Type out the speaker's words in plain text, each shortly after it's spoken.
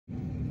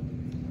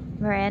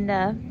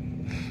Miranda.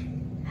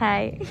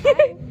 Hi.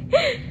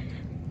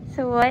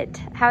 So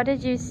how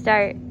did you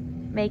start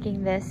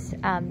making this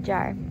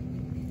jar?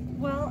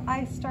 Well,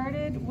 I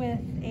started with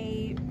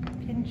a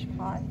pinch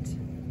pot,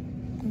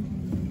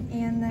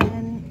 and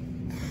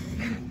then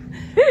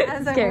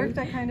as I worked,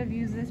 I kind of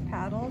used this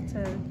paddle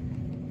to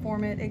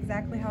form it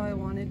exactly how I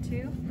wanted to.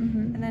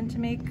 And then to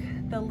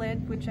make the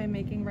lid, which I'm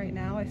making right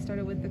now, I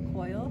started with the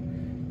coil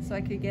so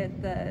I could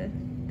get the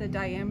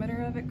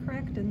diameter of it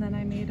correct, and then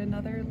I made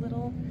another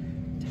little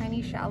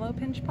tiny shallow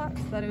pinch pot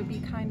so that it would be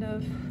kind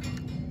of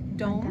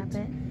domed.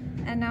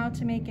 And now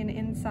to make an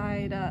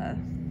inside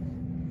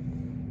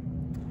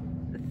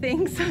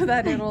thing so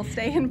that it'll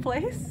stay in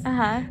place.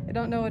 I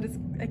don't know what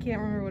I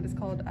can't remember what it's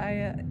called.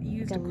 I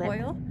used a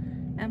coil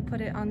and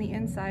put it on the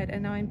inside,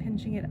 and now I'm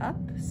pinching it up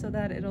so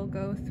that it'll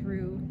go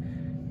through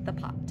the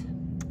pot.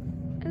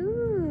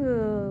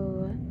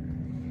 Ooh.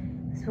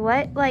 So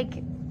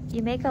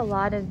you make a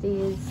lot of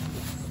these forms.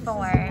 This is the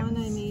one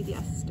I made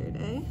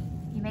yesterday.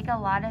 You make a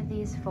lot of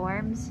these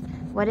forms.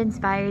 What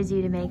inspires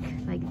you to make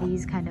like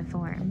these kind of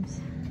forms?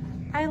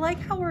 I like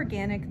how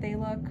organic they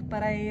look,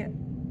 but I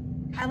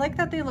like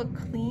that they look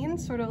clean,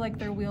 sort of like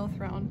they're wheel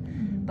thrown.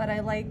 But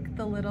I like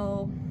the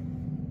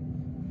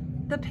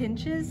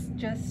pinches,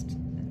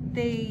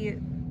 they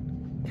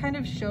kind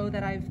of show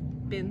that I've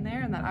been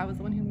there and that I was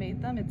the one who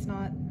made them. It's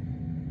not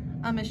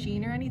a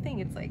machine or anything.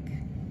 It's like,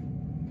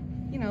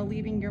 you know,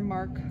 leaving your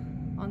mark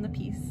on the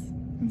piece.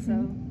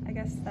 So I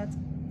guess that's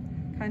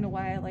kind of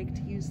why I like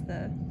to use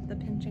the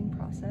pinching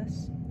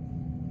process.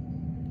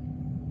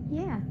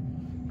 Yeah,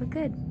 well,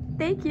 good.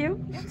 Thank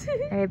you.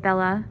 All right,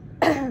 Bella,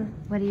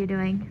 what are you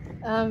doing?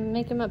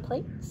 Making my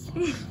plates.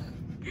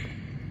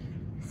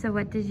 So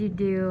what did you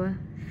do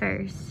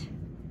first?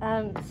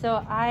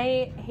 So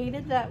I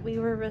hated that we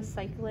were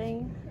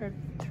recycling, or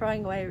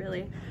throwing away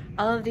really,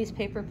 all of these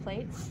paper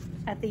plates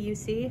at the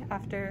UC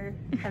after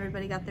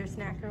everybody got their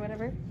snack or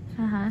whatever.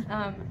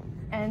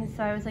 And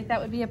so I was like, that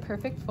would be a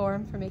perfect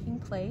form for making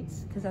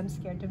plates, because I'm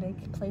scared to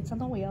make plates on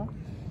the wheel.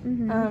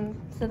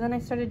 So then I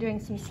started doing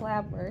some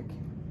slab work,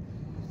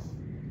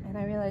 and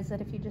I realized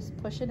that if you just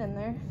push it in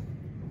there,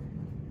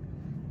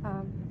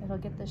 it'll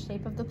get the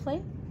shape of the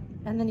plate,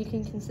 and then you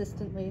can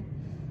consistently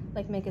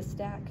like make a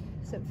stack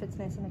so it fits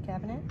nice in the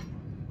cabinet.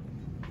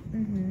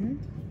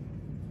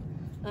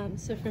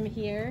 So from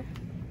here,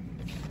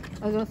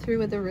 I'll go through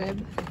with a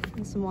rib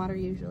and some water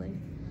usually,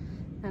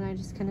 and I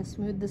just kind of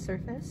smooth the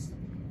surface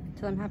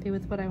till I'm happy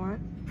with what I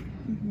want.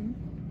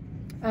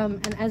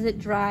 And as it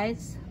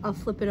dries, I'll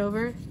flip it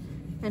over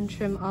and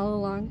trim all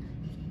along,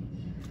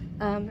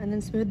 and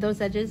then smooth those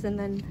edges, and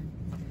then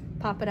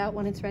pop it out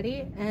when it's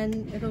ready,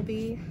 and it'll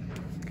be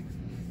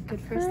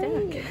good for a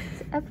stack.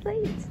 A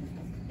plate.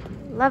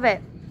 Love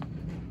it.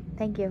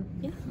 Thank you.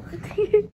 Yeah.